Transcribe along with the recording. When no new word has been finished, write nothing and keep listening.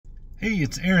Hey,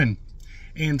 it's Aaron,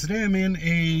 and today I'm in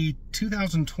a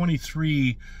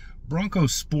 2023 Bronco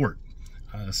Sport.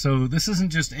 So this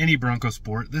isn't just any Bronco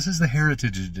Sport, this is the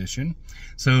Heritage Edition.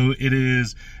 So it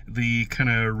is the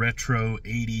kind of retro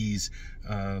 80s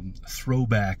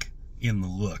throwback in the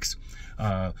looks.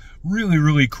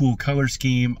 Really cool color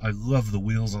scheme. I love the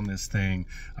wheels on this thing.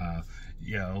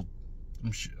 Yeah,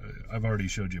 I've already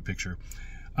showed you a picture.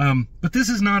 But this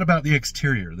is not about the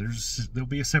exterior. There'll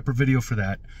be a separate video for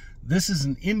that. This is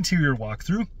an interior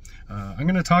walkthrough. I'm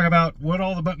going to talk about what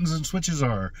all the buttons and switches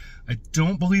are. I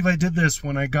don't believe I did this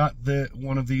when I got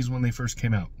one of these when they first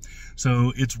came out.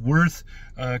 So it's worth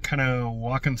kind of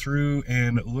walking through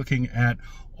and looking at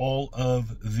all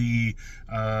of the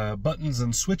buttons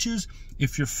and switches.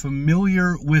 If you're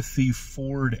familiar with the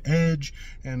Ford Edge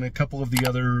and a couple of the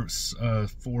other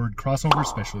Ford crossovers,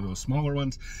 especially those smaller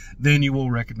ones, then you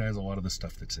will recognize a lot of the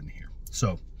stuff that's in here.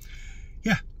 So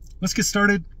yeah, let's get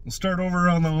started. We'll start over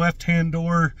on the left-hand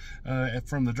door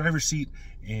from the driver's seat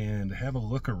and have a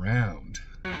look around.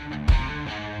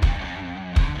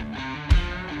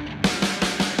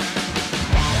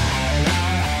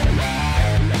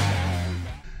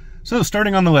 So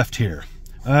starting on the left here,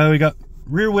 we got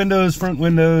rear windows, front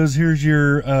windows. Here's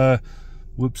your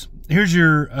here's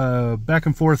your back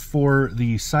and forth for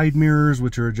the side mirrors,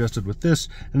 which are adjusted with this,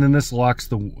 and then this locks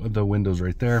the windows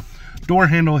right there. Door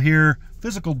handle here,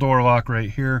 physical door lock right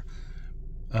here,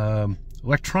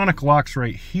 electronic locks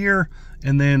right here,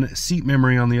 and then seat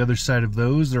memory on the other side of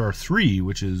those. There are 3,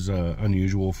 which is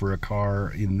unusual for a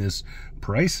car in this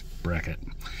price bracket.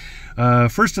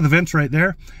 First of the vents right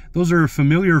there, those are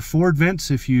familiar Ford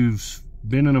vents. If you've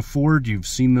been in a Ford, you've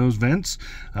seen those vents.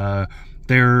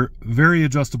 They're very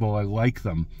adjustable. I like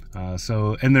them.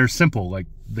 And they're simple. Like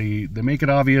they make it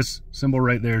obvious. Symbol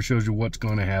right there shows you what's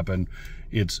going to happen.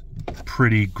 It's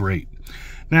pretty great.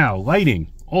 Now,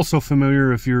 lighting, also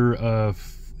familiar if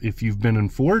you've been in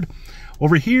Ford.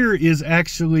 Over here is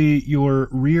actually your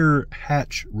rear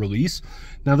hatch release.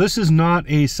 Now, this is not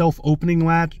a self-opening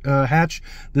hatch.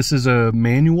 This is a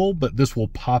manual, but this will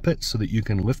pop it so that you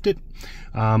can lift it.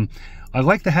 I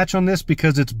like the hatch on this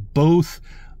because it's both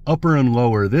upper and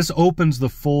lower. This opens the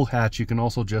full hatch. You can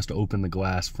also just open the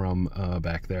glass from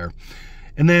back there.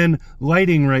 And then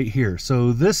lighting right here.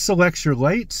 So this selects your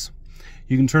lights.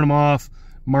 You can turn them off,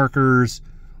 markers,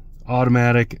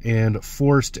 automatic, and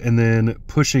forced, and then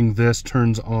pushing this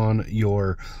turns on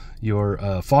your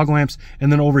fog lamps.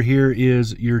 And then over here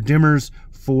is your dimmers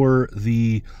for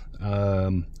the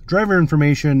driver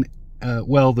information,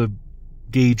 the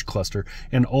gauge cluster,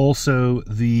 and also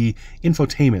the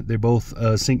infotainment. They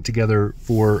both sync together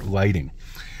for lighting.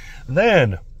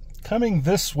 Then coming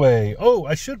this way, oh,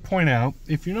 I should point out,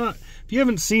 if you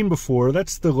haven't seen before,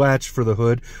 that's the latch for the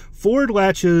hood. Ford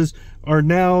latches are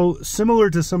now similar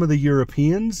to some of the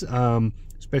Europeans,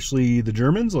 especially the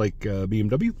Germans, like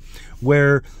BMW,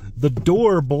 where the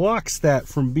door blocks that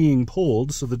from being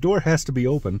pulled, so the door has to be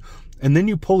open, and then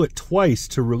you pull it twice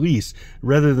to release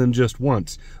rather than just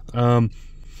once.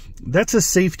 That's a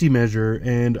safety measure,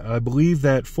 and I believe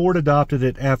that Ford adopted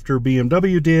it after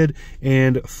BMW did,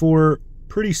 and for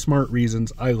pretty smart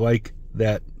reasons. I like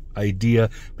that idea.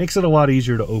 Makes it a lot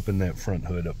easier to open that front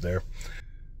hood up there.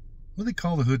 What do they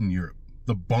call the hood in Europe?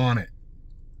 The bonnet,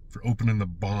 for opening the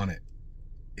bonnet.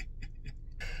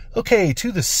 Okay,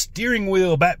 to the steering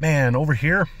wheel, Batman, over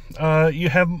here. You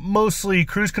have mostly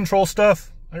cruise control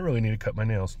stuff. I really need to cut my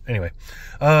nails. Anyway,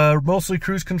 mostly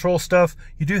cruise control stuff.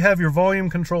 You do have your volume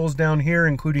controls down here,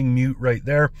 including mute right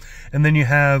there. And then you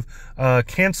have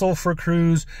cancel for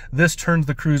cruise. This turns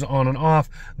the cruise on and off.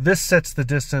 This sets the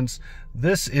distance.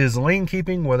 This is lane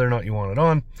keeping, whether or not you want it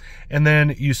on. And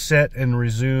then you set and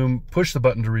resume, push the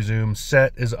button to resume.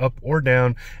 Set is up or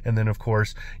down. And then, of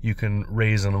course, you can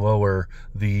raise and lower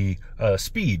the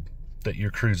speed that your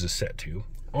cruise is set to.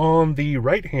 On the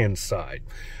right-hand side,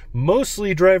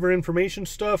 mostly driver information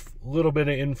stuff, a little bit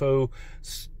of info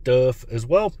stuff as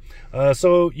well.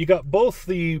 So you got both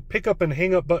the pickup and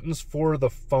hang up buttons for the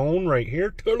phone right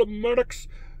here, telematics.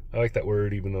 I like that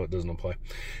word even though it doesn't apply.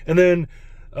 And then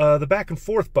the back and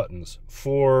forth buttons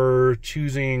for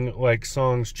choosing like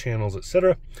songs, channels,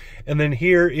 etc. And then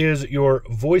here is your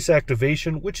voice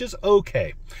activation, which is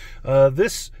okay.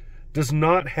 This does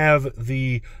not have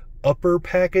the upper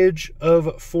package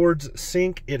of Ford's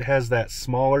Sync. It has that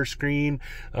smaller screen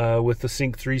with the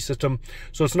Sync 3 system,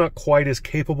 so it's not quite as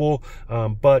capable,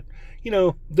 but you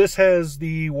know, this has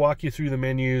the walk you through the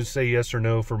menus, say yes or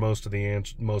no for most of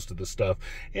the stuff,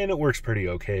 and it works pretty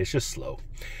okay. It's just slow.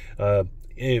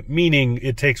 meaning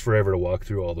it takes forever to walk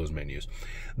through all those menus.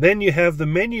 Then you have the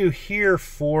menu here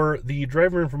for the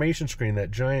driver information screen,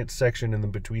 that giant section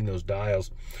in between those dials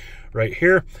right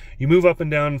here. You move up and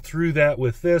down through that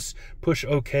with this, push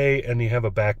OK, and you have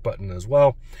a back button as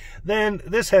well. Then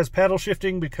this has paddle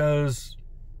shifting because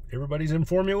everybody's in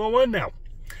Formula One now.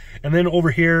 And then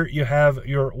over here you have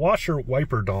your washer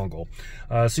wiper dongle.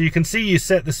 So you can see you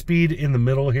set the speed in the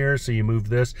middle here, so you move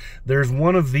this. There's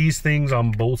one of these things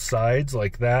on both sides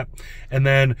like that. And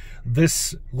then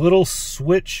this little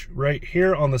switch right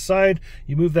here on the side,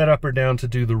 you move that up or down to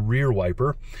do the rear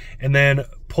wiper. And then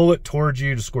pull it towards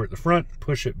you to squirt the front,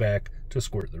 push it back to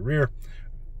squirt the rear.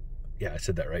 Yeah, I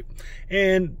said that right.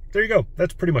 And there you go.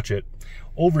 That's pretty much it.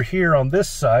 Over here on this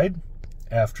side,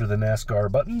 after the NASCAR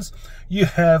buttons, you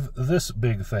have this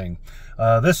big thing.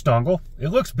 This dongle, it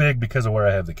looks big because of where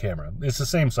I have the camera. It's the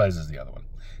same size as the other one.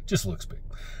 Just looks big.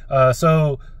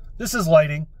 So this is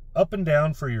lighting up and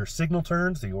down for your signal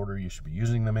turns, the order you should be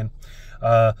using them in.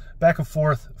 Back and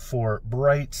forth for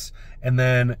brights. And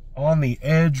then on the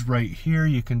edge right here,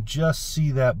 you can just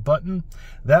see that button.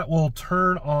 That will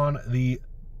turn on the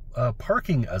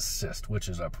parking assist, which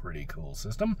is a pretty cool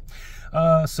system.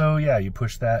 So yeah, you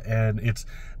push that and it's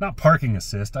not parking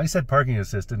assist. I said parking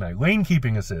assist, didn't I? Lane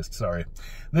keeping assist, sorry.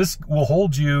 This will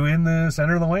hold you in the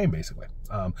center of the lane, basically.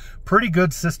 Pretty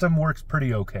good system, works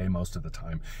pretty okay most of the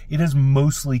time. It is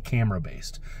mostly camera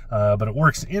based, but it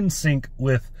works in sync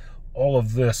with all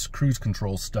of this cruise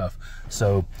control stuff.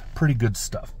 So pretty good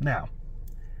stuff. Now,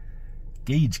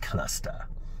 gauge cluster.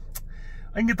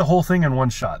 I can get the whole thing in one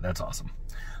shot. That's awesome.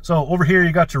 So over here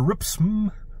you got your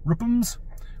RPMs.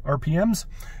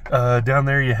 Down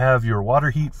there you have your water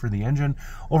heat for the engine.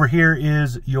 Over here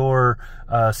is your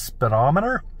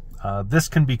speedometer. This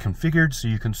can be configured so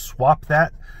you can swap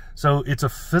that. So it's a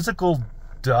physical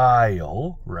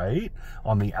dial, right?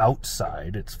 On the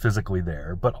outside, it's physically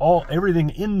there, but everything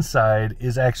inside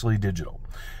is actually digital,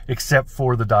 except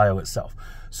for the dial itself.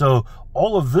 So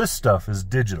all of this stuff is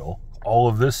digital. All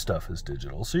of this stuff is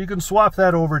digital. So you can swap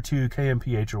that over to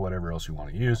KMPH or whatever else you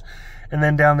want to use. And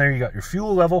then down there you got your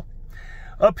fuel level.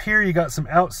 Up here you got some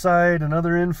outside and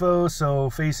other info.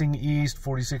 So facing east,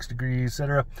 46 degrees,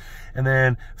 etc. And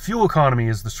then fuel economy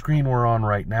is the screen we're on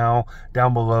right now.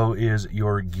 Down below is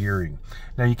your gearing.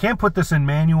 Now you can't put this in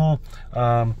manual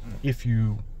if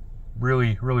you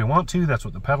really want to. That's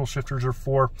what the pedal shifters are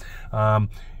for.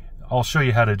 I'll show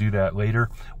you how to do that later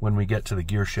when we get to the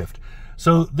gear shift.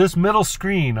 So this middle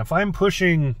screen, if I'm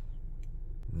pushing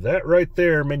that right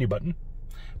there menu button,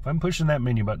 if I'm pushing that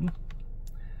menu button,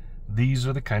 these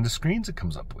are the kind of screens it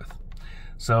comes up with.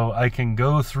 So I can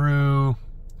go through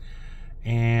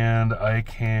and I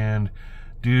can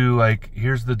do, like,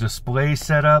 here's the display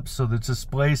setup. So the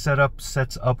display setup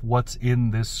sets up what's in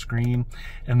this screen.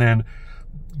 And then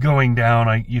going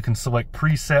down, you can select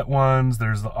preset ones.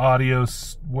 There's the audio,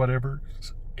 whatever,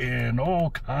 and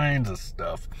all kinds of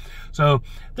stuff. So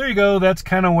there you go. That's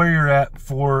kind of where you're at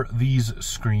for these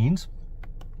screens.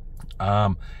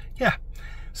 Yeah,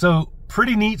 so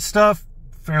pretty neat stuff,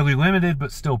 fairly limited,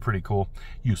 but still pretty cool,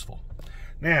 useful.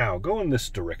 Now go in this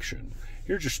direction.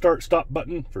 Here's your stop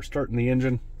button for starting the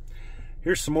engine.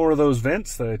 Here's some more of those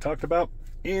vents that I talked about,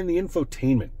 and the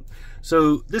infotainment.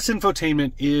 So this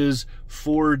infotainment is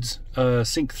Ford's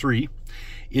Sync 3.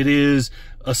 It is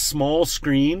a small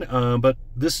screen, but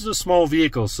this is a small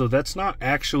vehicle, so that's not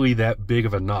actually that big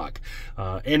of a knock.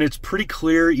 And it's pretty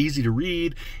clear, easy to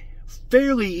read,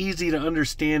 fairly easy to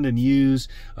understand and use.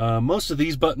 Most of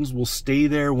these buttons will stay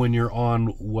there when you're on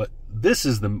what this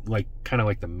is kind of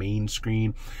like the main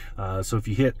screen. So if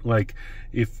you hit, like,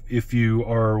 if you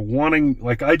are wanting,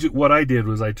 like what I did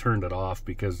was I turned it off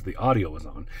because the audio was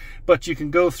on. But you can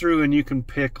go through and you can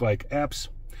pick like apps.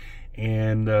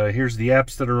 And here's the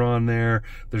apps that are on there.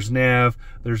 There's nav,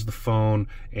 there's the phone,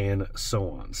 and so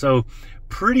on. So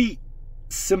pretty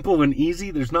simple and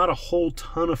easy. There's not a whole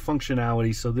ton of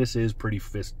functionality, so this is pretty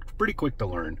quick to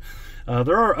learn.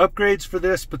 There are upgrades for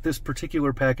this, but this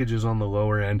particular package is on the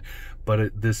lower end.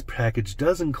 But this package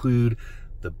does include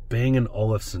the Bang &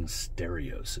 Olufsen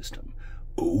stereo system.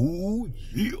 Oh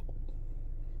yeah!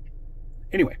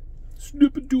 Anyway,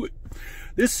 snip and do it.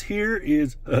 This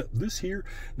is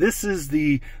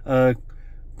the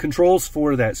controls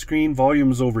for that screen.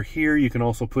 Volume is over here. You can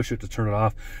also push it to turn it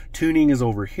off. Tuning is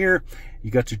over here.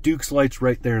 You got your Dukes lights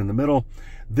right there in the middle.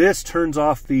 This turns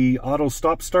off the auto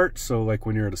stop start. So like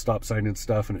when you're at a stop sign and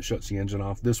stuff and it shuts the engine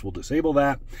off, this will disable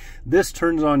that. This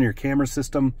turns on your camera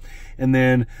system. And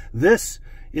then this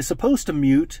is supposed to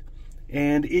mute,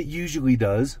 and it usually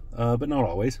does, but not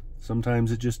always.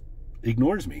 Sometimes it just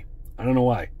ignores me. I don't know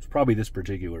why. It's probably this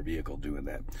particular vehicle doing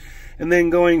that. And then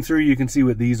going through, you can see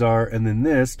what these are, and then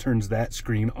this turns that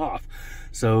screen off.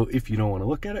 So if you don't want to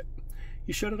look at it,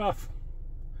 you shut it off.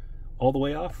 All the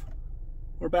way off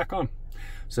or back on.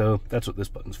 So that's what this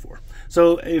button's for.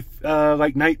 So if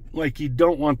like you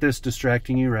don't want this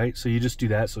distracting you, right? So you just do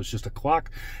that. So it's just a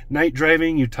clock. Night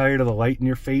driving, you're tired of the light in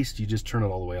your face, you just turn it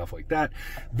all the way off like that.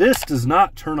 This does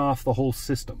not turn off the whole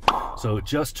system. So it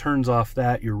just turns off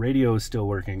that. Your radio is still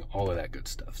working, all of that good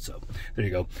stuff. So there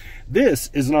you go. This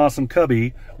is an awesome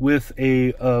cubby with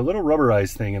a little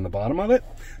rubberized thing in the bottom of it.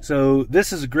 So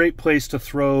this is a great place to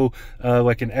throw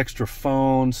like an extra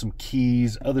phone, some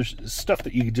keys, other stuff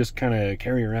that you could just kind of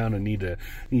carry around and need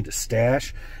to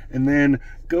stash. And then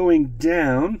going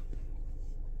down,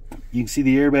 you can see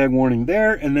the airbag warning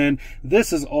there, and then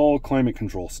this is all climate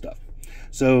control stuff.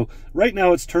 So right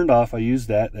now it's turned off. I use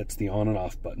that. That's the on and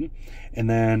off button. And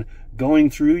then going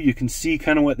through, you can see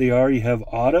kind of what they are. You have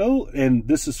auto, and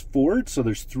this is Ford, so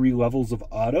there's 3 levels of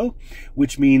auto,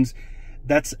 which means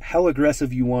that's how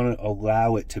aggressive you want to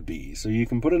allow it to be. So you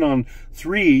can put it on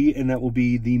 3, and that will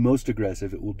be the most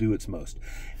aggressive. It will do its most.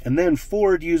 And then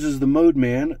Ford uses the Mode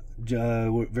Man,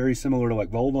 very similar to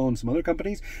like Volvo and some other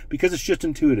companies, because it's just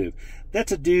intuitive.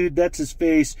 That's a dude, that's his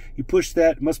face. You push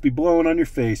that, it must be blowing on your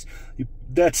face.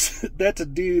 That's a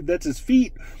dude, that's his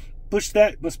feet. Push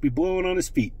that, it must be blowing on his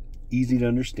feet. Easy to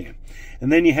understand.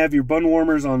 And then you have your bun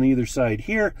warmers on either side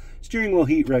here, steering wheel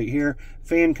heat right here,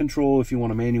 fan control if you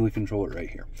want to manually control it right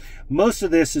here. Most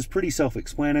of this is pretty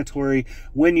self-explanatory.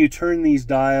 When you turn these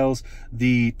dials,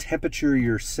 the temperature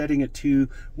you're setting it to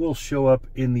will show up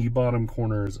in the bottom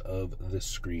corners of this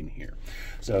screen here.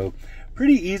 So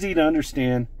pretty easy to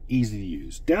understand, easy to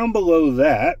use. Down below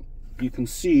that, you can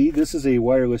see this is a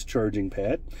wireless charging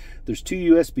pad. There's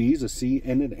 2 USBs, a C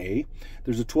and an A.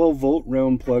 There's a 12-volt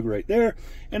round plug right there,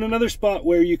 and another spot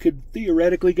where you could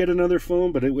theoretically get another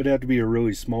phone, but it would have to be a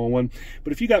really small one.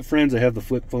 But if you got friends that have the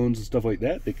flip phones and stuff like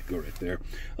that, they could go right there.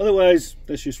 Otherwise,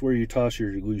 that's just where you toss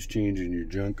your loose change and your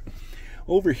junk.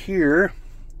 Over here,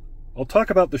 I'll talk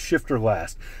about the shifter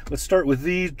last. Let's start with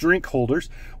these drink holders.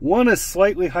 One is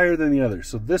slightly higher than the other.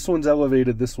 So this one's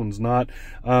elevated, this one's not.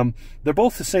 They're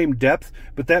both the same depth,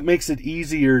 but that makes it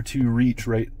easier to reach,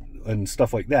 right, and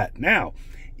stuff like that. Now,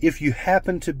 if you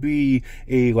happen to be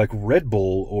a like Red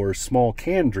Bull or small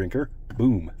can drinker,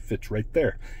 boom, fits right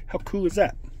there. How cool is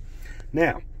that?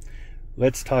 Now,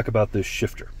 let's talk about this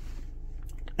shifter.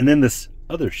 And then this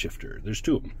other shifter. There's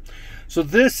 2 of them. So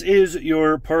this is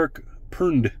your park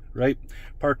PRND, right?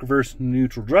 Park reverse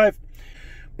neutral drive.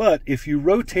 But if you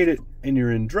rotate it and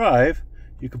you're in drive,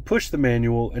 you can push the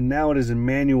manual, and now it is in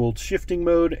manual shifting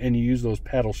mode, and you use those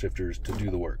paddle shifters to do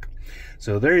the work.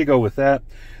 So there you go with that.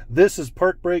 This is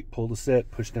park brake, pull to set,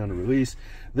 push down to release.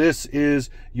 This is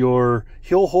your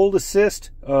hill hold assist.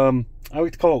 I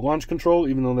like to call it launch control,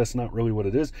 even though that's not really what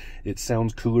it is. It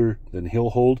sounds cooler than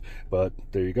hill hold, but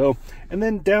there you go. And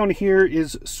then down here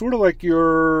is sort of like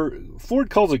your, Ford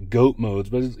calls it goat modes,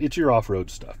 but it's your off-road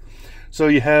stuff. So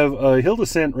you have a hill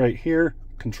descent right here,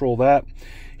 control that.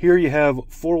 Here you have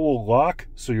 4-wheel lock,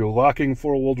 so you're locking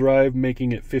 4-wheel drive,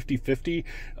 making it 50-50.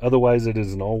 Otherwise, it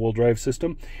is an all-wheel drive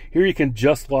system. Here you can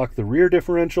just lock the rear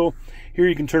differential. Here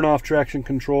you can turn off traction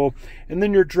control. And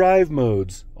then your drive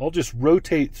modes. I'll just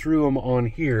rotate through them on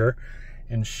here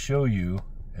and show you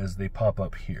as they pop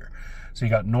up here. So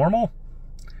you got normal,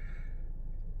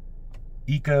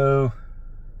 eco,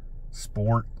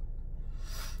 sport,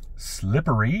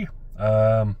 slippery,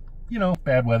 you know,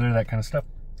 bad weather, that kind of stuff.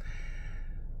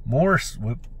 More,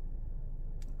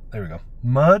 there we go,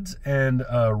 muds and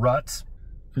ruts.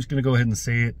 I'm just going to go ahead and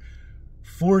say it.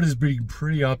 Ford is being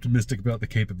pretty optimistic about the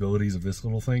capabilities of this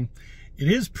little thing. It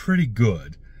is pretty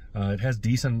good. It has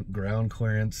decent ground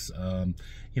clearance,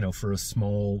 you know, for a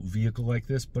small vehicle like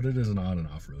this, but it is an on and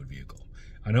off-road vehicle.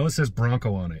 I know it says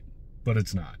Bronco on it, but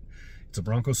it's not. It's a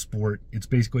Bronco Sport. It's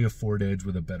basically a Ford Edge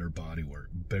with a better bodywork,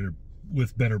 better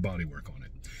bodywork on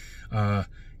it.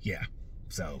 Yeah,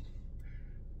 so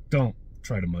don't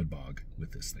try to mud bog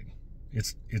with this thing.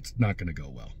 It's not going to go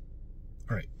well.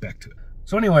 All right, back to it.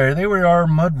 So anyway, they were our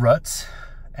mud ruts.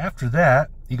 After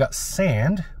that, you got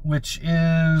sand, which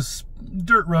is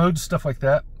dirt roads, stuff like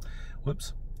that.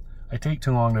 Whoops, I take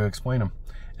too long to explain them.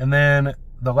 And then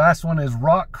the last one is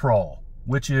rock crawl,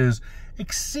 which is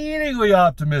exceedingly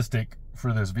optimistic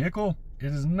for this vehicle.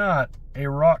 It is not a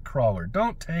rock crawler.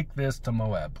 Don't take this to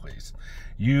Moab, please.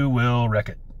 You will wreck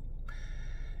it.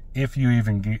 If you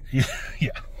even get,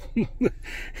 yeah.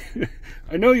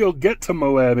 I know you'll get to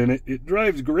Moab in it. It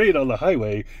drives great on the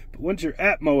highway, but once you're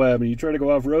at Moab and you try to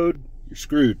go off-road, you're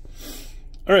screwed.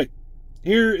 All right,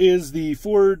 Here is the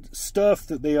Ford stuff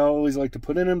that they always like to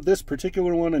put in them. This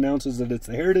particular one announces that it's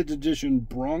the Heritage Edition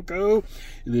Bronco.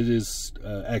 It is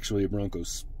actually a Bronco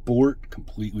Sport,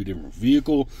 completely different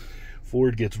vehicle.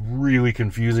 Ford gets really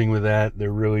confusing with that.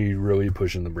 They're really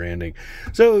pushing the branding.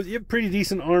 So you have a pretty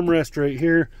decent armrest right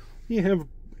here. You have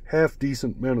half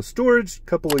decent amount of storage, a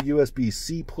couple of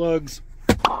USB-C plugs.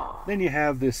 Then you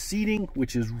have this seating,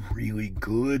 which is really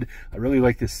good. I really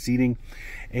like this seating.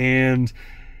 And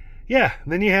yeah,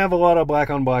 then you have a lot of black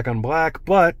on black on black,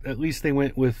 but at least they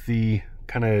went with the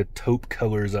kind of taupe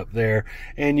colors up there.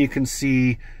 And you can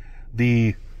see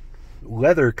the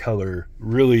leather color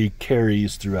really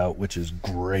carries throughout, which is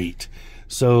great.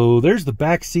 So there's the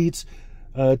back seats.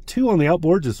 2 on the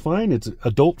outboards is fine. It's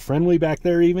adult friendly back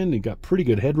there even. You got pretty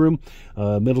good headroom.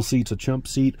 Middle seat's a chump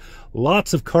seat.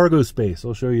 Lots of cargo space.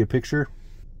 I'll show you a picture.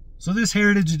 So this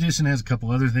Heritage Edition has a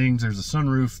couple other things. There's a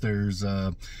sunroof. There's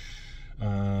I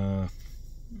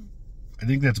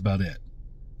think that's about it.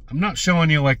 I'm not showing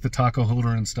you like the taco holder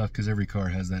and stuff because every car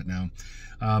has that now.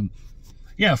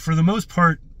 Yeah, for the most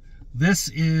part, this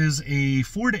is a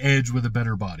Ford Edge with a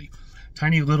better body.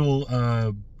 Tiny little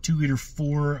 2-liter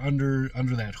 4 under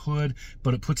that hood,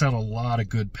 but it puts out a lot of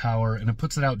good power, and it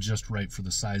puts it out just right for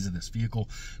the size of this vehicle.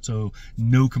 So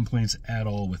no complaints at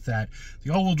all with that.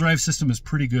 The all-wheel drive system is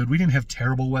pretty good. We didn't have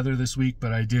terrible weather this week,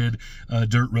 but I did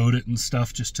dirt road it and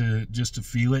stuff just to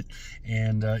feel it,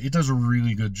 and it does a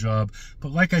really good job.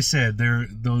 But like I said,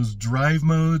 those drive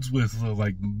modes with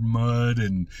like mud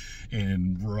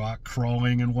and rock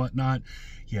crawling and whatnot.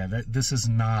 Yeah, this is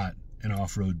not an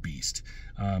off-road beast,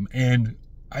 and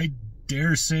I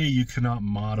dare say you cannot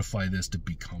modify this to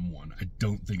become one. I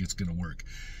don't think it's going to work.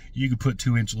 You could put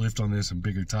 2-inch lift on this and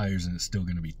bigger tires and it's still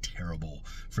going to be terrible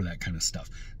for that kind of stuff.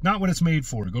 Not what it's made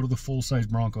for. Go to the full-size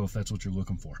Bronco if that's what you're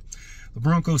looking for. The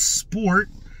Bronco Sport,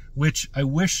 which I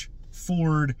wish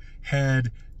Ford had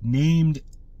named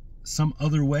some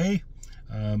other way,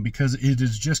 because it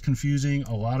is just confusing.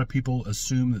 A lot of people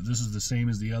assume that this is the same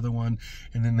as the other one,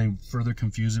 and then they further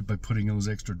confuse it by putting those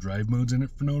extra drive modes in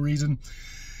it for no reason.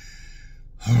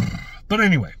 But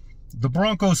anyway, the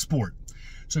Bronco Sport.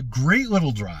 It's a great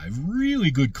little drive, really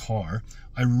good car.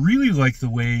 I really like the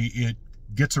way it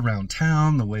gets around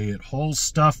town, the way it hauls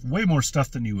stuff, way more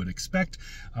stuff than you would expect.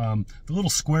 The little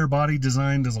square body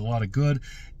design does a lot of good.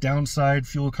 Downside,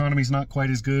 fuel economy is not quite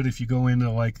as good if you go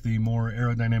into like the more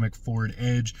aerodynamic Ford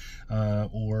Edge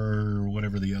or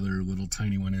whatever the other little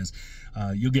tiny one is.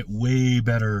 You'll get way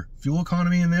better fuel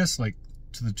economy in this, like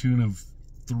to the tune of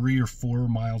 3 or 4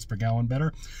 miles per gallon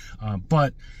better.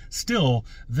 But still,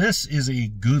 this is a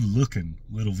good looking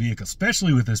little vehicle,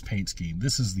 especially with this paint scheme.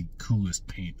 This is the coolest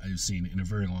paint I've seen in a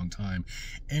very long time.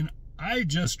 And I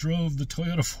just drove the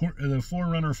Toyota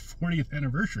 4Runner 40th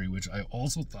anniversary, which I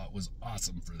also thought was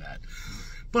awesome for that.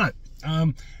 But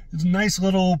it's a nice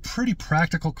little, pretty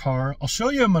practical car. I'll show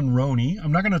you a Monroney.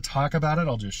 I'm not going to talk about it.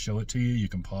 I'll just show it to you. You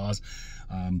can pause.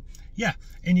 Yeah,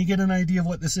 and you get an idea of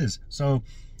what this is. So,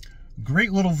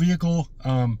 great little vehicle.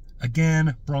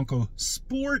 Again, Bronco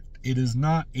Sport. It is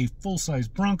not a full-size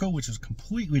Bronco, which is a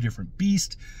completely different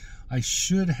beast. I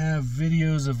should have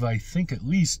videos of, I think, at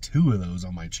least 2 of those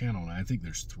on my channel, and I think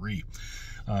there's 3.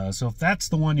 So if that's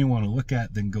the one you want to look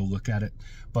at, then go look at it.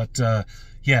 But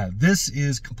yeah, this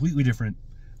is completely different.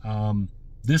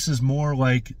 This is more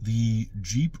like the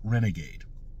Jeep Renegade,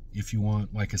 if you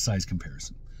want like a size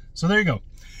comparison. So there you go.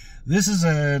 This is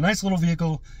a nice little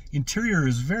vehicle. Interior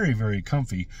is very, very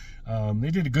comfy. They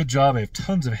did a good job. I have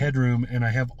tons of headroom, and I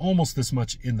have almost this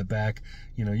much in the back.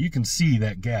 You know, you can see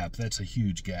that gap. That's a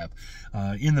huge gap.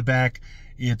 In the back,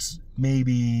 it's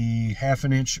maybe ½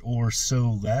 an inch or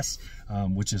so less,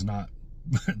 which is not,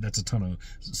 that's a ton of,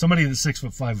 somebody that's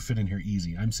 6'5" would fit in here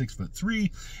easy. I'm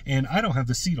 6'3", and I don't have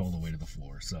the seat all the way to the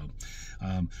floor. So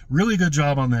really good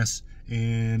job on this,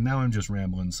 and now I'm just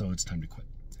rambling, so it's time to quit.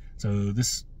 So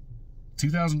this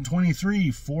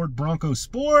 2023 Ford Bronco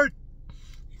Sport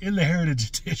in the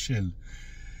Heritage Edition.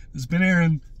 This has been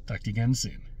Aaron. Talk to you again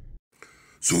soon.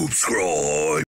 Subscribe.